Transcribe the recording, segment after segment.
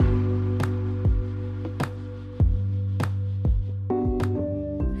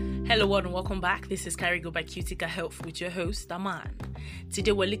Hello and welcome back. This is Carigo by Cutica Health with your host, Aman.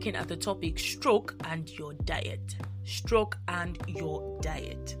 Today we're looking at the topic stroke and your diet. Stroke and your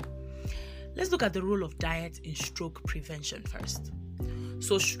diet. Let's look at the role of diet in stroke prevention first.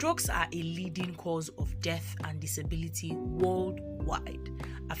 So strokes are a leading cause of death and disability worldwide,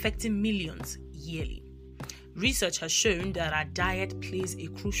 affecting millions yearly. Research has shown that our diet plays a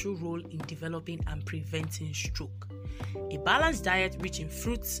crucial role in developing and preventing stroke. A balanced diet rich in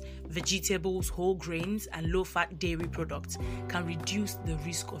fruits, vegetables, whole grains, and low-fat dairy products can reduce the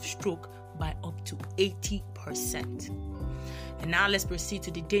risk of stroke by up to 80%. And now let's proceed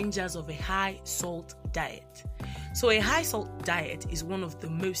to the dangers of a high-salt diet. So a high-salt diet is one of the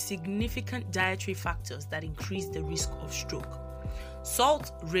most significant dietary factors that increase the risk of stroke.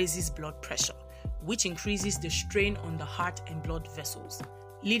 Salt raises blood pressure, which increases the strain on the heart and blood vessels,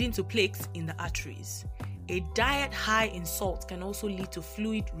 leading to plaques in the arteries. A diet high in salt can also lead to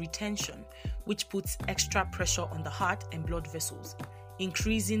fluid retention, which puts extra pressure on the heart and blood vessels,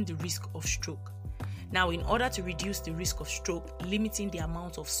 increasing the risk of stroke. Now, in order to reduce the risk of stroke, limiting the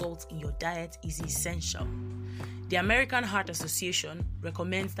amount of salt in your diet is essential. The American Heart Association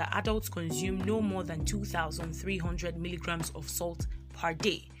recommends that adults consume no more than 2,300 milligrams of salt per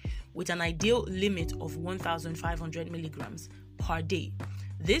day, with an ideal limit of 1,500 milligrams per day.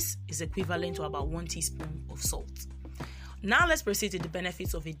 This is equivalent to about 1 teaspoon of salt. Now let's proceed to the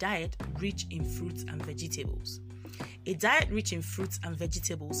benefits of a diet rich in fruits and vegetables. A diet rich in fruits and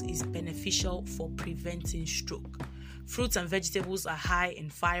vegetables is beneficial for preventing stroke. Fruits and vegetables are high in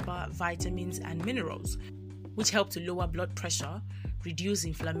fiber, vitamins, and minerals, which help to lower blood pressure, reduce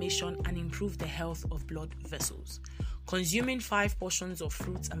inflammation, and improve the health of blood vessels. Consuming 5 portions of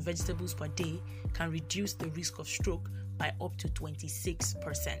fruits and vegetables per day can reduce the risk of stroke by up to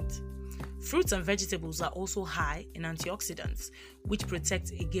 26%. Fruits and vegetables are also high in antioxidants, which protect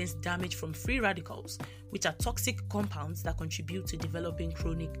against damage from free radicals, which are toxic compounds that contribute to developing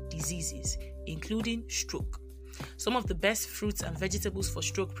chronic diseases, including stroke. Some of the best fruits and vegetables for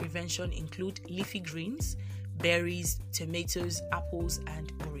stroke prevention include leafy greens, berries, tomatoes, apples,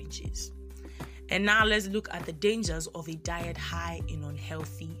 and oranges. And now let's look at the dangers of a diet high in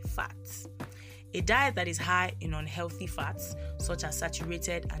unhealthy fats. A diet that is high in unhealthy fats, such as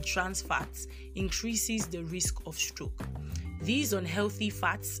saturated and trans fats, increases the risk of stroke. These unhealthy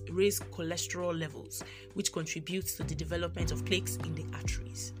fats raise cholesterol levels, which contributes to the development of plaques in the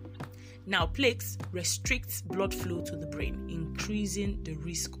arteries. Now, plaques restrict blood flow to the brain, increasing the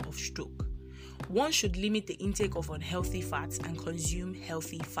risk of stroke. One should limit the intake of unhealthy fats and consume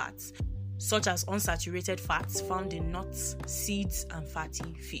healthy fats, such as unsaturated fats found in nuts, seeds, and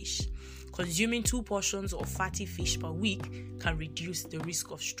fatty fish. Consuming 2 portions of fatty fish per week can reduce the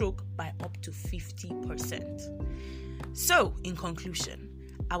risk of stroke by up to 50%. So, in conclusion,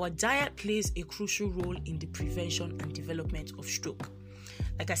 our diet plays a crucial role in the prevention and development of stroke.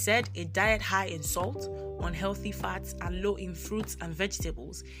 Like I said, a diet high in salt, unhealthy fats, and low in fruits and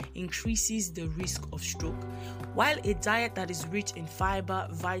vegetables increases the risk of stroke, while a diet that is rich in fiber,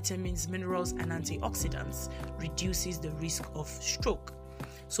 vitamins, minerals, and antioxidants reduces the risk of stroke.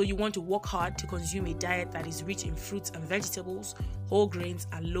 So you want to work hard to consume a diet that is rich in fruits and vegetables, whole grains,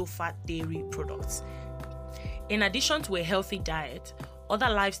 and low-fat dairy products. In addition to a healthy diet, other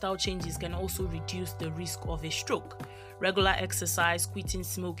lifestyle changes can also reduce the risk of a stroke. Regular exercise, quitting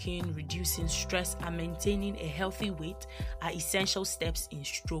smoking, reducing stress, and maintaining a healthy weight are essential steps in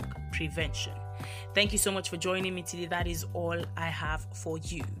stroke prevention. Thank you so much for joining me today. That is all I have for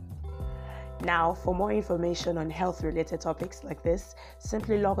you. Now, for more information on health-related topics like this,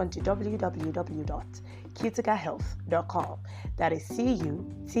 simply log on to www.cuticahealth.com. That is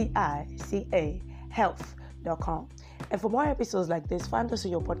CUTICA health.com. And for more episodes like this, find us on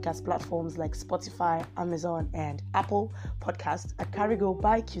your podcast platforms like Spotify, Amazon, and Apple Podcasts at Carigo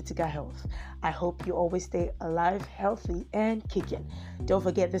by Cutica Health. I hope you always stay alive, healthy, and kicking. Don't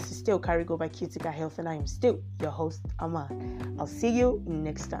forget, this is still Carigo by Cutica Health, and I am still your host, Aman. I'll see you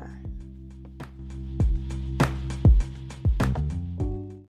next time.